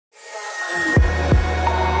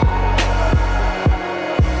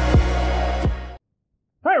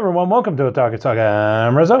everyone, welcome to Otaku Saga.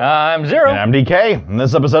 I'm Rizzo. I'm Zero. And I'm DK. In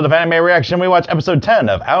this episode of Anime Reaction, we watch episode 10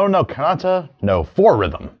 of Kanata no 4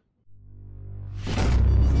 Rhythm.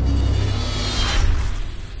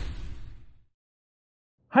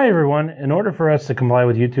 Hi everyone, in order for us to comply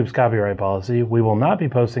with YouTube's copyright policy, we will not be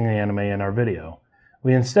posting the anime in our video.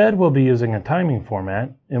 We instead will be using a timing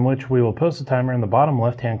format in which we will post a timer in the bottom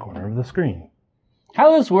left-hand corner of the screen.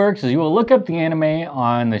 How this works is you will look up the anime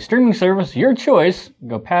on the streaming service of your choice,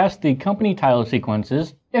 go past the company title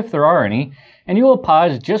sequences, if there are any, and you will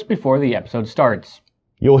pause just before the episode starts.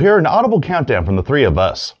 You'll hear an audible countdown from the three of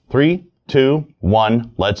us. 3, 2,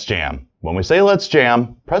 1, let's jam. When we say let's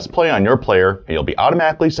jam, press play on your player and you'll be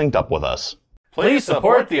automatically synced up with us. Please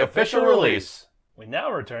support the official release. We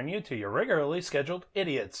now return you to your regularly scheduled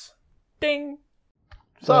idiots. Ding!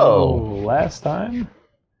 So, last time,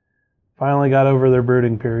 finally got over their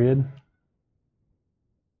brooding period.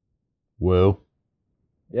 woo.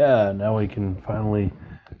 Yeah, now we can finally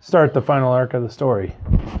start the final arc of the story.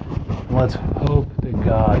 Let's hope to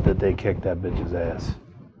God that they kick that bitch's ass.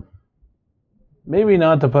 Maybe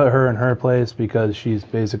not to put her in her place because she's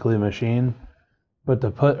basically a machine, but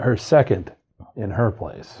to put her second in her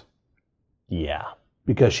place Yeah.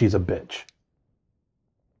 because she's a bitch.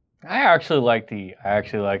 I actually like the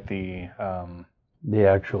The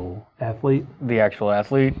actual athlete. actual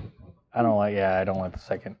athlete. I don't like the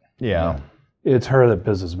second. Yeah. It's her that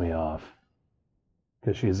pisses me off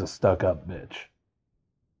because she's a stuck-up bitch.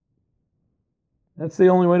 That's the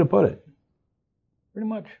only way to put it. Pretty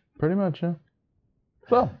much. Pretty much, yeah.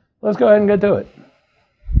 So, Let's go ahead and get to it.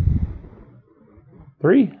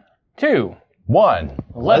 3, 2. 1,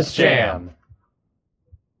 Let's jam.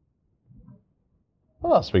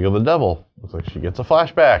 Oh, speak of the devil. Looks like she gets a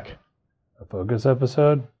flashback. a focus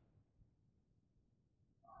episode.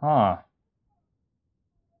 Huh.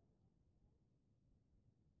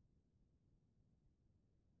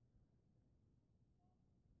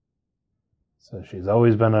 So she's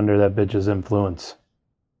always been under that bitch's influence.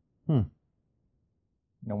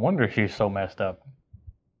 No wonder she's so messed up.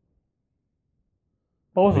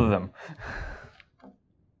 Both of them.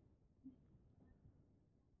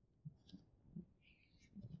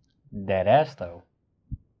 Dead ass though.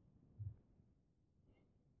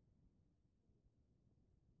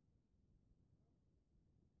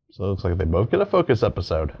 So it looks like they both get a focus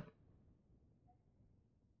episode.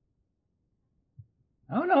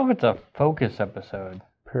 I don't know if it's a focus episode.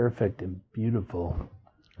 Perfect and beautiful.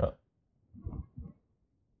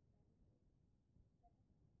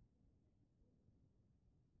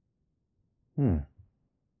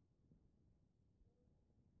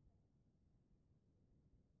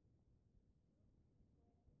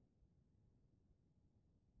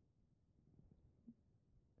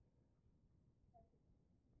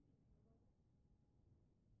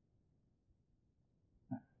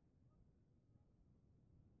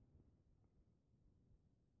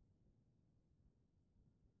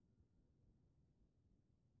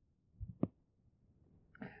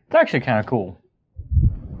 It's actually kind of cool.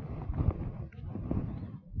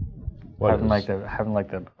 What having is?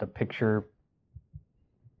 like the picture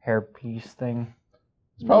hairpiece thing.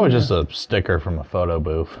 It's probably just a sticker from a photo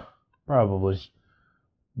booth. Probably.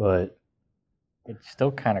 But It's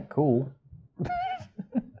still kind of cool.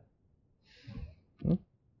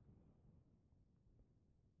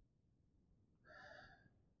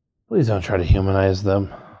 please don't try to humanize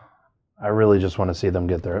them. I really just want to see them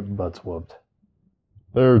get their butts whooped.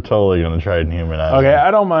 They're totally going to try and humanize Okay, them.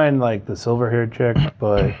 I don't mind like the silver-haired chick,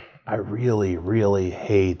 but I really, really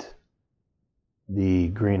hate the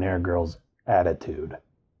green-hair girl's attitude.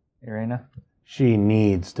 Irina? She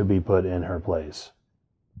needs to be put in her place.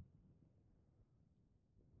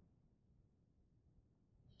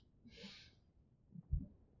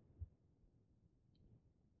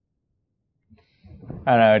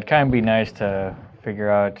 I don't know, it'd kind of be nice to figure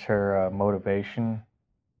out her motivation.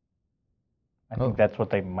 I think that's what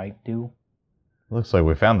they might do. Looks like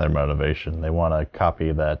we found their motivation. They want to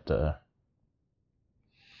copy that,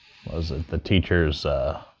 what was it, the teacher's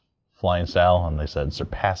flying style, and they said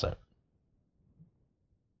surpass it.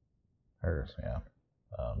 Hers, yeah.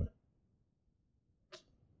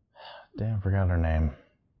 Damn, forgot her name.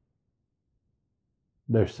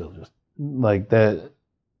 They're still just like that.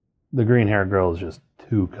 The green-haired girl is just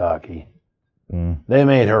too cocky. They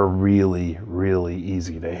made her really, really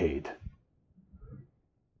easy to hate.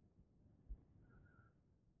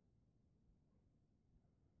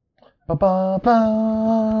 Ba ba ba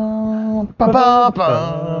ba ba ba.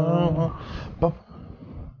 Ba.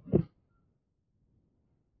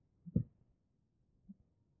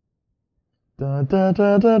 Da da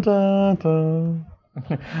da da da da.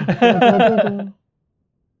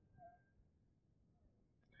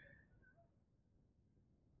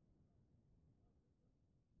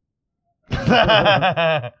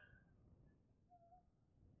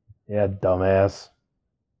 Yeah, dumbass.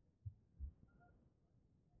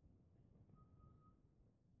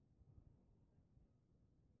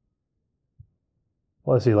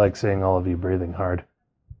 Plus, he likes seeing all of you breathing hard.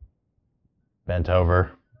 Bent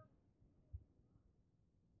over.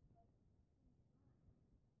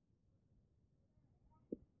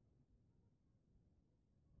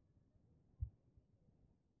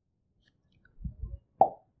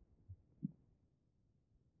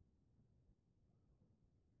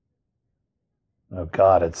 Oh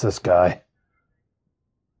God, it's this guy.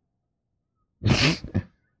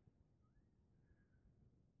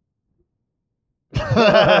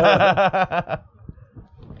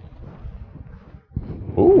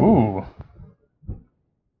 Ooh.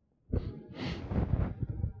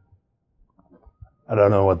 I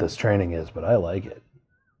don't know what this training is, but I like it.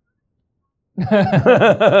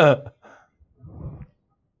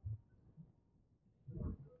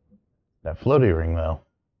 That floaty ring, though.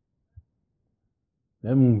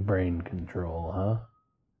 Membrane control, huh?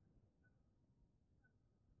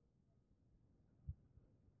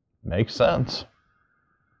 Makes sense.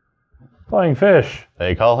 Flying fish.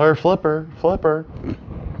 They call her Flipper. Flipper.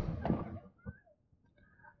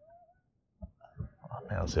 Oh,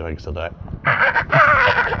 man, let's see if I can still duck.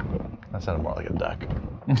 That sounded more like a duck.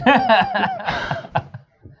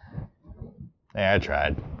 Yeah, I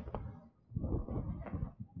tried.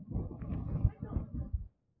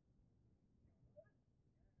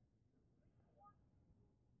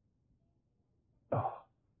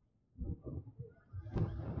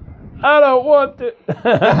 I don't want it.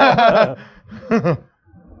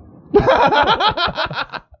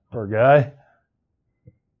 Poor guy.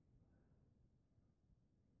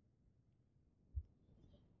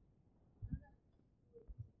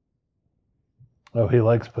 Oh, he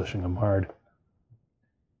likes pushing him hard.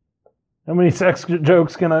 How many sex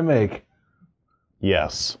jokes can I make?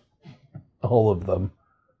 Yes. All of them.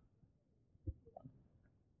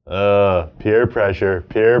 Peer pressure.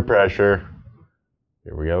 Peer pressure.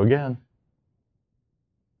 Here we go again.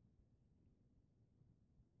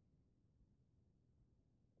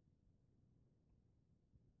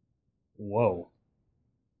 Whoa.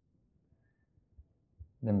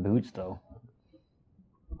 Them boots, though.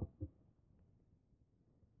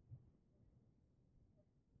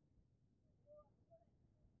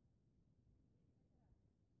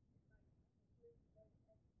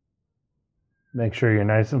 Make sure you're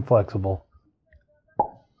nice and flexible.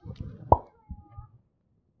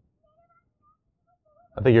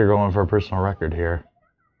 I think you're going for a personal record here.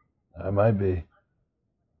 I might be.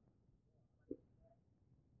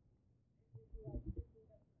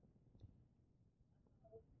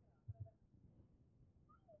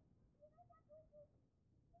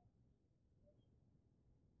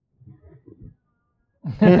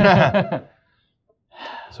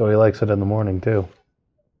 So he likes it in the morning, too.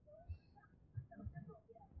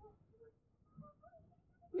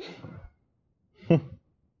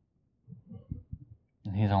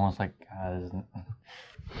 He's almost like, God, isn't...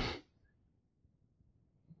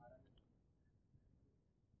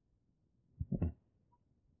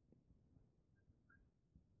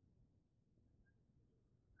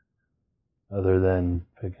 Other than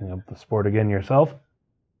picking up the sport again yourself?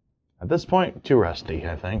 At this point, too rusty,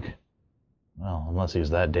 I think. Well, unless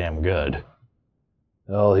he's that damn good.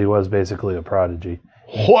 Well, he was basically a prodigy.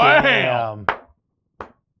 Wham!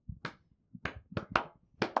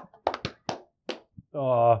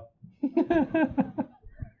 Aw.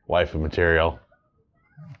 Waifu material.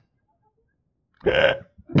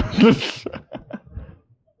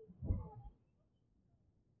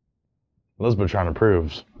 Lisbetron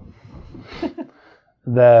approves.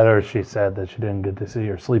 That, or she said that she didn't get to see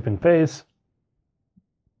her sleeping face.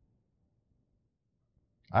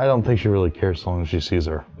 I don't think she really cares so long as she sees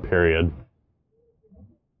her. Period.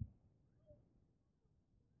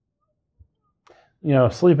 You know,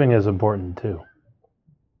 sleeping is important too.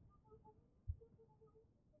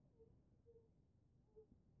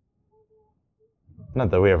 Not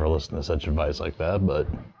that we ever listen to such advice like that, but...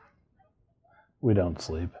 We don't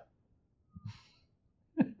sleep.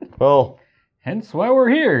 Well... Hence why we're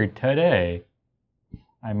here today.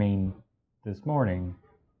 I mean, this morning.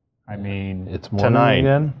 I mean... It's morning tonight.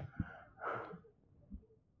 again?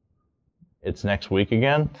 It's next week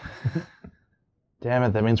again? Damn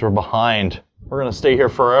it, that means we're behind. We're gonna stay here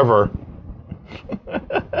forever.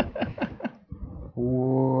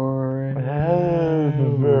 Forever.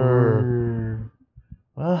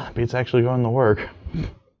 Well, beats actually going to work.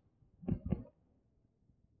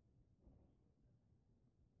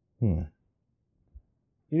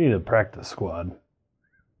 practice squad.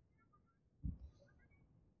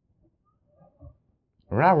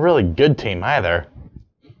 We're not a really good team either.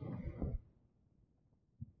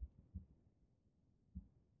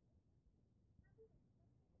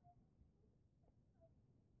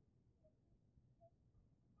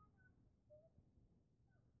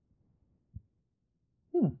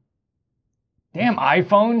 Damn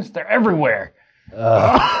iPhones, they're everywhere.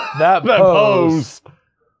 That That pose.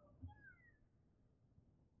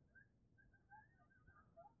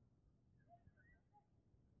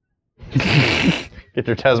 Get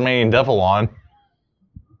your Tasmanian devil on.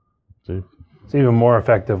 See? It's even more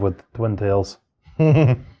effective with twin tails.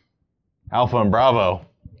 Alpha and Bravo.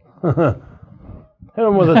 Hit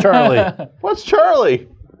him with a Charlie. What's Charlie?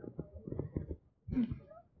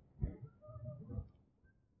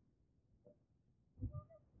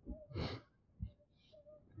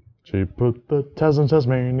 She put the Taz in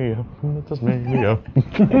Tasmania. Tasmania.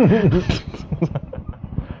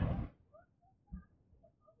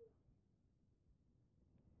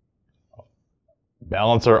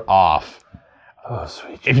 Balancer off. Oh,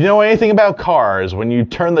 sweet. If you know anything about cars, when you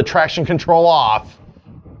turn the traction control off,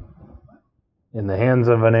 In the hands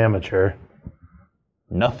of an amateur.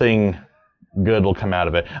 nothing good will come out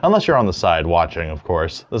of it. Unless you're on the side watching, of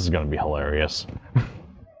course. This is going to be hilarious.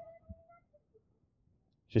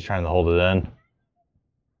 She's trying to hold it in.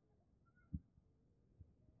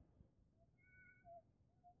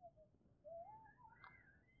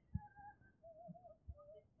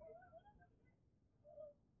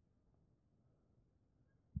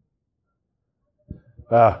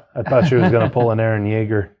 Ah, I thought she was going to pull an Aaron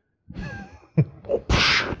Yeager.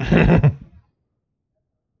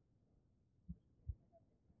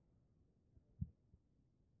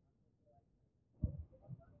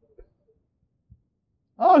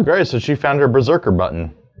 Oh, great. So she found her Berserker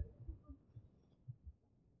button.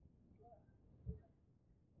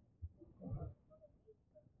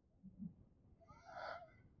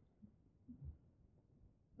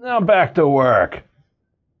 Now back to work.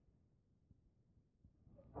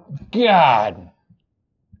 God.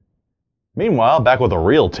 Meanwhile, back with a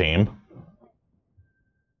real team.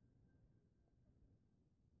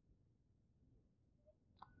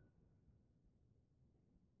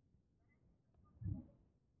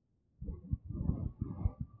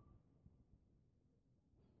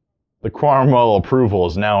 The Cromwell approval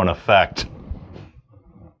is now in effect.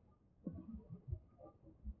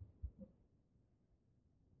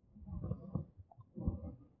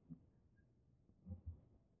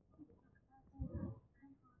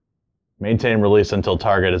 Maintain release until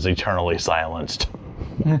target is eternally silenced.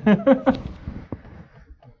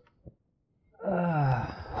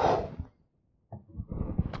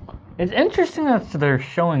 It's interesting that they're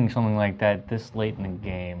showing something like that this late in the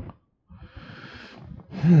game.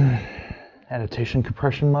 Adaptation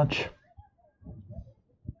compression much?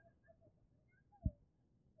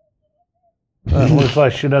 Looks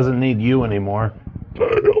like she doesn't need you anymore. For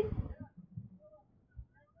the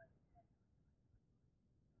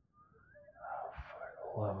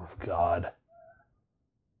love of God.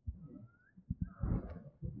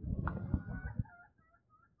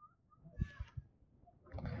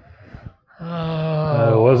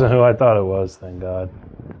 It wasn't who I thought it was, thank God.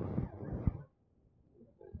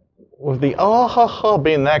 With the oh ha ha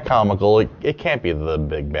being that comical, it can't be the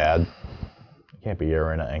big bad. It can't be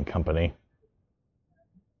Arena and company.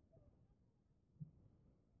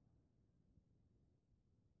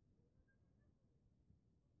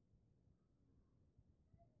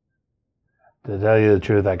 To tell you the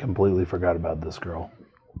truth, I completely forgot about this girl.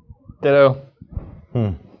 Ditto.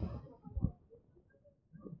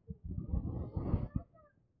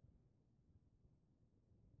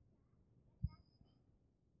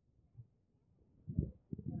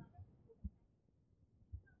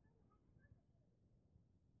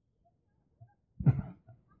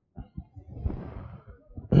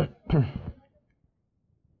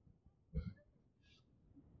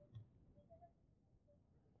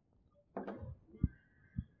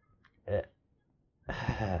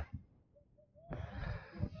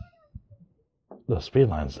 The speed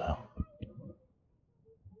lines, though.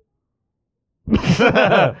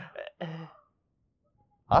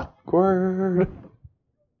 Awkward.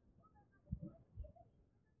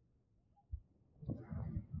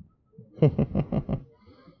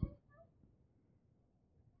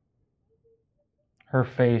 Her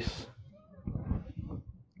face.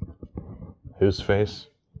 Whose face?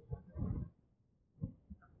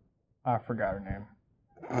 I forgot her name.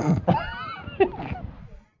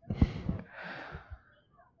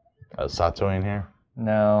 Sato in here?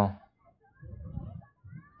 No.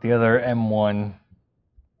 The other M1.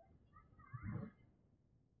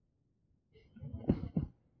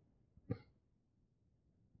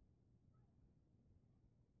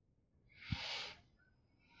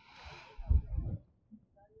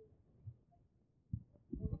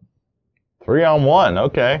 Three on one,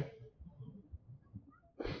 okay.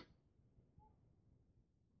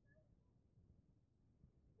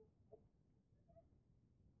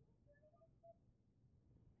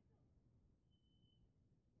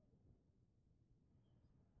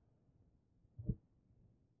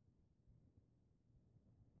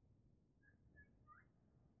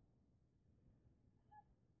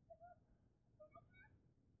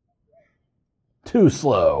 Too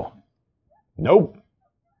slow. Nope.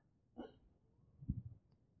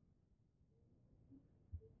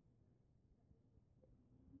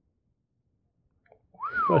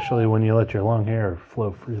 Especially when you let your long hair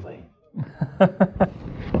flow freely.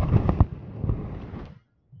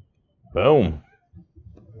 Boom.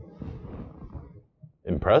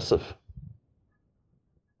 Impressive.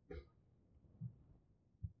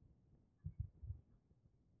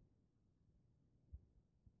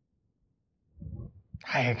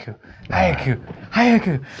 Hayaku, Hayaku,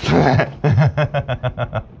 Hayaku.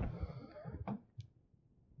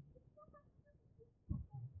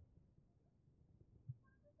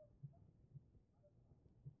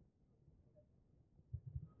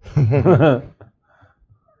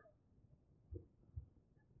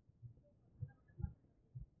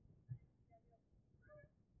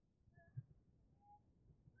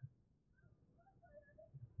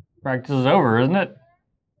 Practice is over, isn't it?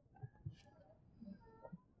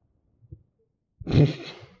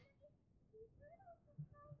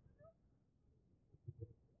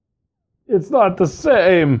 It's not the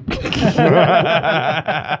same.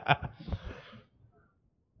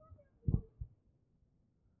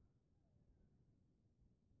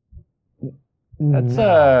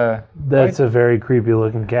 That's That's a very creepy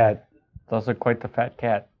looking cat. It's also quite the fat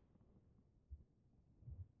cat.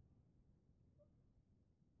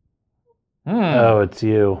 Oh, it's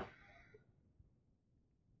you.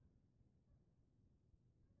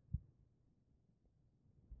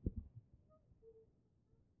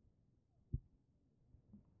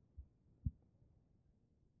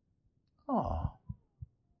 Oh.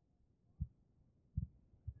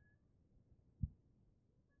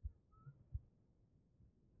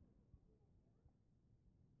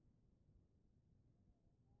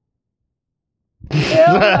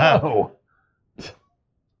 Hell no.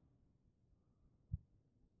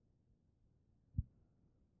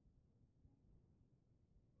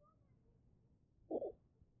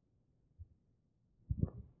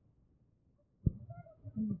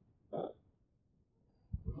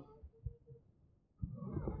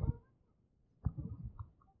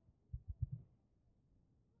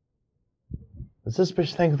 Does this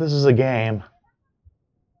bitch think this is a game?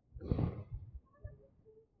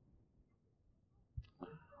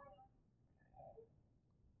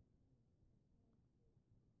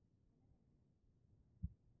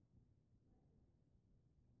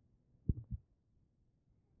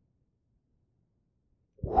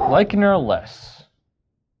 Liking her less.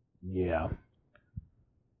 Yeah.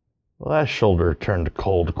 Well, that shoulder turned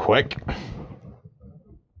cold quick.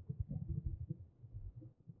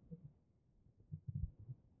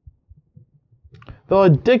 Though I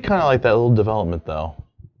did kind of like that little development, though.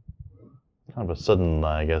 Kind of a sudden,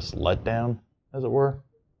 I guess, letdown, as it were.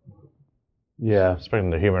 Yeah.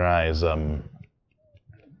 Expecting to humanize Inui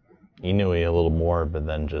a little more, but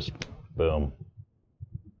then just boom.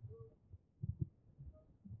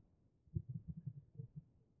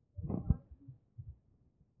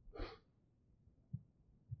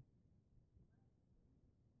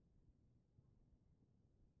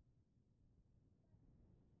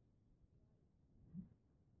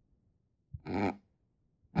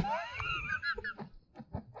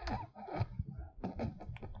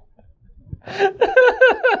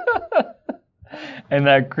 And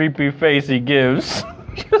that creepy face he gives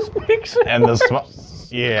just makes it And the worse.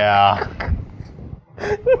 yeah.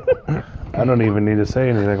 I don't even need to say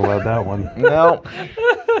anything about that one. No.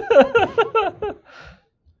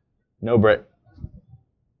 No, Brett.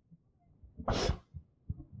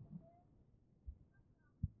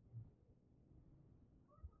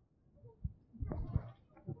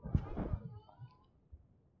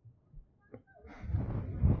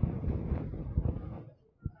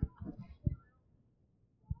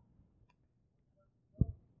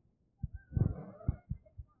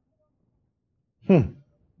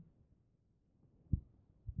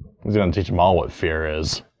 He's gonna teach them all what fear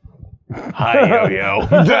is. Hi, yo-yo.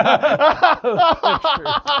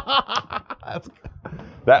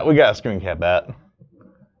 That we got a screen cap at.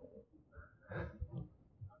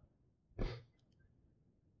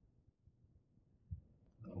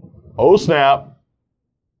 Oh, snap.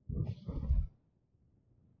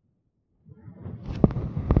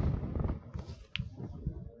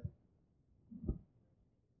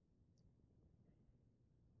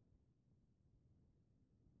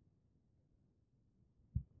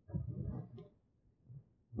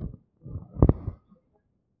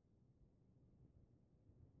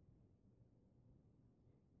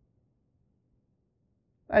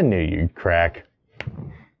 I knew you'd crack.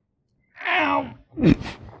 Ow!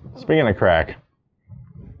 Speaking of crack.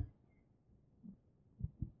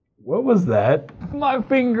 What was that? My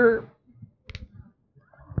finger.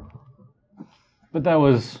 But that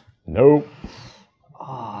was... Nope.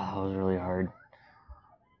 Oh, that was really hard.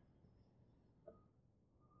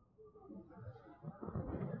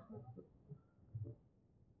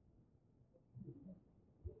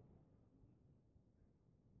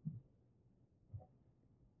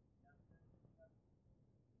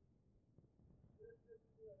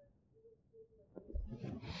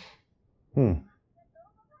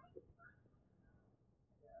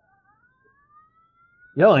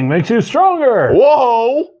 Yelling makes you stronger.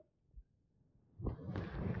 Whoa!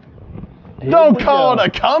 Here Don't we call go.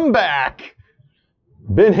 it a comeback.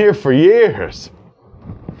 Been here for years.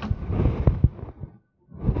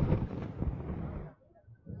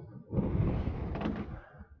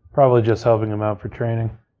 Probably just helping him out for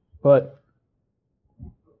training. But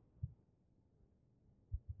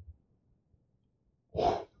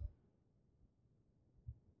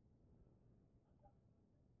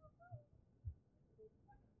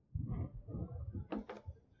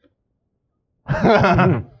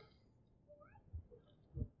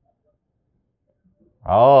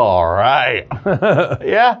All right.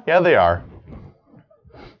 Yeah, they are.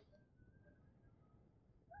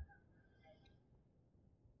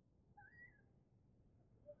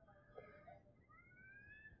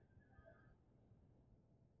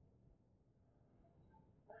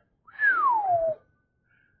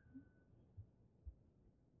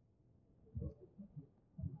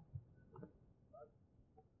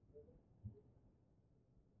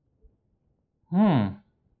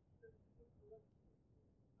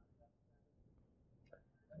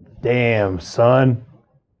 damn, son.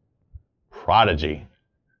 Prodigy.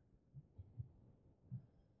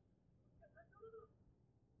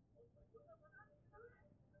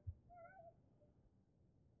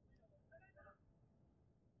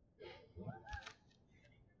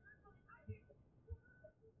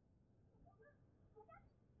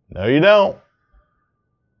 No, you don't.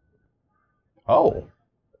 Oh.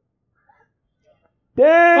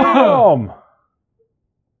 Damn.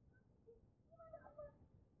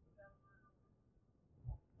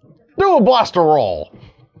 Do a blaster roll.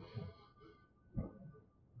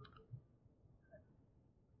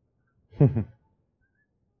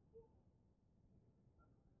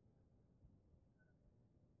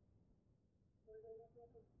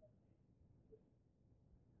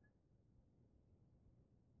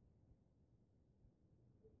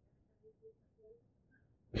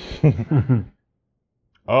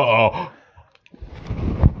 Uh-oh.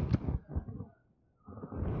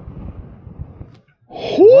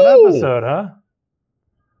 One episode, huh?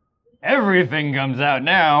 Everything comes out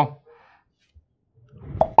now.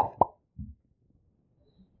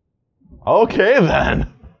 Okay, then.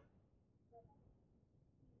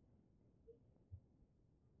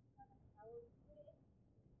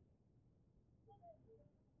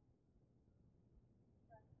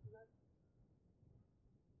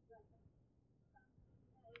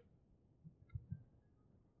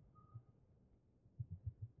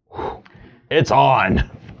 It's on.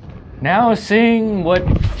 Now seeing what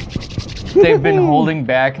they've been holding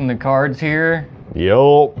back in the cards here,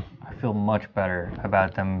 Yup. I feel much better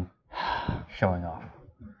about them showing off.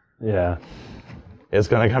 Yeah. It's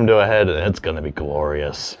gonna come to a head and it's gonna be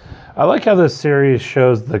glorious. I like how this series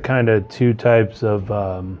shows the kind of two types of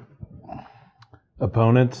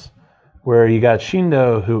opponents, where you got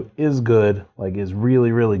Shindo, who is good, like is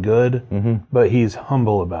really, really good, but he's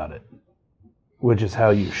humble about it, which is how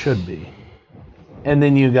you should be. And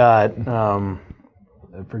then you got, I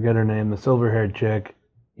forget her name, the silver-haired chick,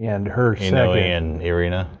 and her Inoue second, and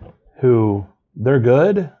Irina. who they're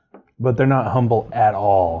good, but they're not humble at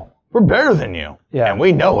all. We're better than you. Yeah. And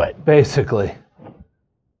we know it. Basically,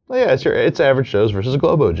 Well, yeah, it's average shows versus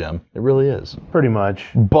Globo Gem. It really is. pretty much.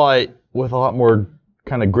 But with a lot more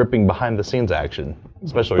kind of gripping behind the scenes action,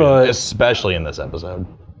 especially in this episode.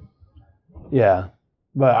 Yeah,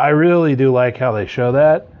 but I really do like how they show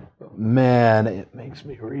that. Man, it makes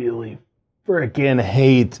me really freaking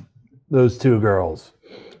hate those two girls.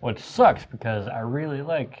 Which sucks because I really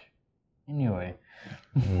like Inoue.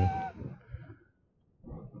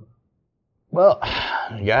 Well,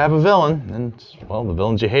 you gotta have a villain, and well, the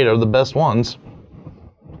villains you hate are the best ones.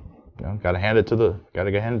 You know, gotta hand it to the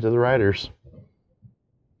writers.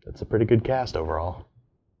 That's a pretty good cast overall.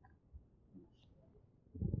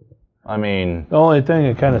 I mean, the only thing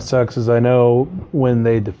that kind of sucks is I know when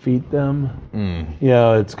they defeat them, you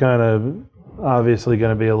know, it's kind of obviously going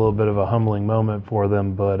to be a little bit of a humbling moment for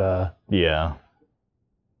them, but yeah.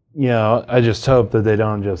 You know, I just hope that they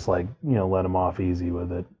don't just like, you know, let them off easy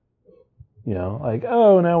with it. You know, like,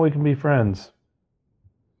 oh, now we can be friends.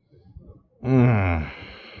 Yeah.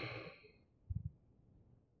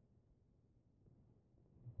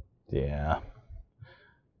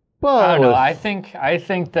 But I don't know. I think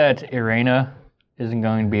that Irena isn't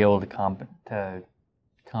going to be able to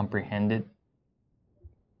comprehend it.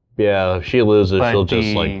 Yeah, if she loses, But she'll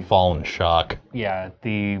just like fall in shock. Yeah,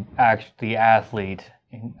 the athlete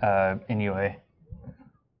Inoue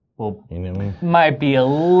might be a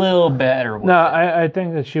little better with No, I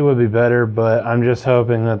think that she would be better, but I'm just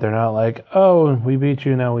hoping that they're not like, oh, we beat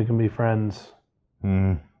you, now we can be friends.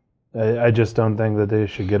 I just don't think that they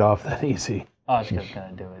should get off that easy. Asuka's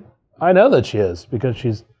gonna do it. I know that she is, because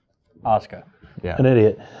she's Asuka. Yeah. an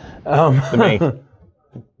idiot. The main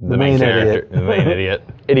idiot. The main idiot.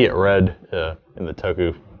 Idiot red in the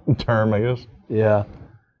Toku term, I guess. Yeah.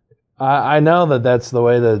 I know that that's the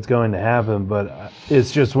way that it's going to happen, but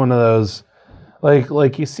it's just one of those,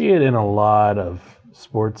 like you see it in a lot of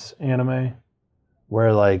sports anime,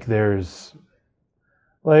 where like there's,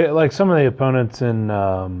 like some of the opponents in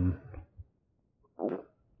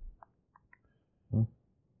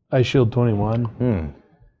Ice Shield 21,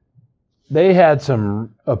 they had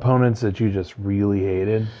some opponents that you just really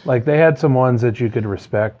hated. Like they had some ones that you could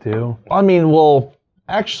respect too. I mean, well,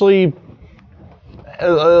 actually,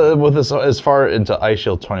 with this, as far into Ice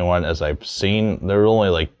Shield 21 as I've seen, there were only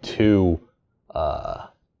like two, I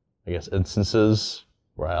guess, instances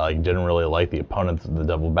where I like didn't really like the opponent that the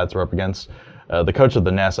Devil Bats were up against. The coach of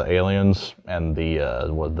the NASA Aliens and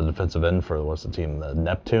the defensive end for what's the team, the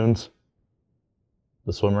Neptunes,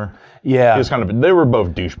 the swimmer. Yeah, he was kind of. They were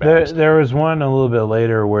both douchebags. There was one a little bit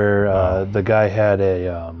later where the guy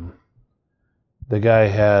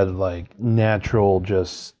had like natural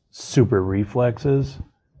just super reflexes,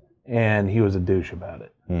 and he was a douche about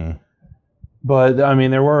it. But I mean,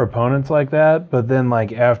 there were opponents like that, but then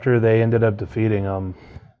like after they ended up defeating them,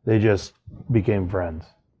 they just became friends,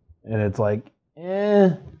 and it's like,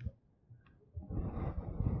 Yeah,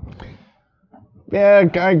 I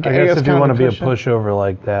guess if you want to be a pushover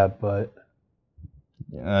like that, but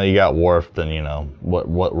you got Worf, then you know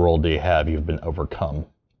what role do you have? You've been overcome.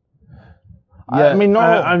 Yeah, I mean,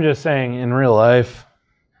 I'm just saying, in real life,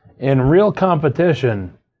 in real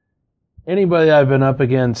competition, anybody I've been up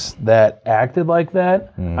against that acted like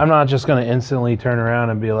that, I'm not just going to instantly turn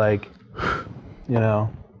around and be like, you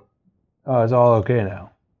know, oh, it's all okay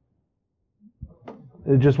now.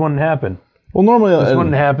 It just wouldn't happen. Well, normally this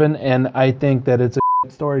wouldn't happen, and I think that it's a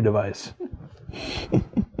story device.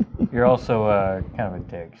 You're also kind of a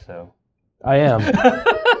dick, so. I am.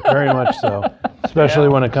 Very much so. Especially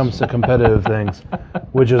when it comes to competitive things,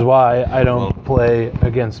 which is why I don't play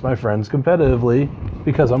against my friends competitively,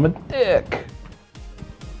 because I'm a dick.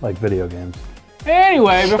 Like video games.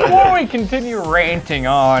 Anyway, before we continue ranting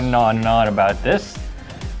on and on and on about this,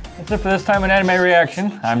 that's it for this time in Anime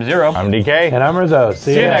Reaction. I'm Zero. I'm DK. And I'm Rizzo.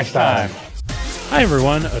 See you next time. Hi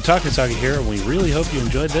everyone, Otaku Saga here, and we really hope you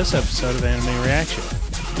enjoyed this episode of Anime Reaction.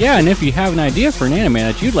 Yeah, and if you have an idea for an anime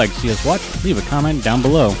that you'd like to see us watch, leave a comment down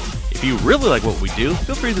below. If you really like what we do,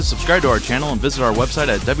 feel free to subscribe to our channel and visit our website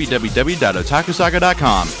at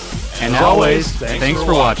www.otakusaga.com. And as always, thanks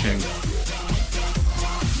for watching.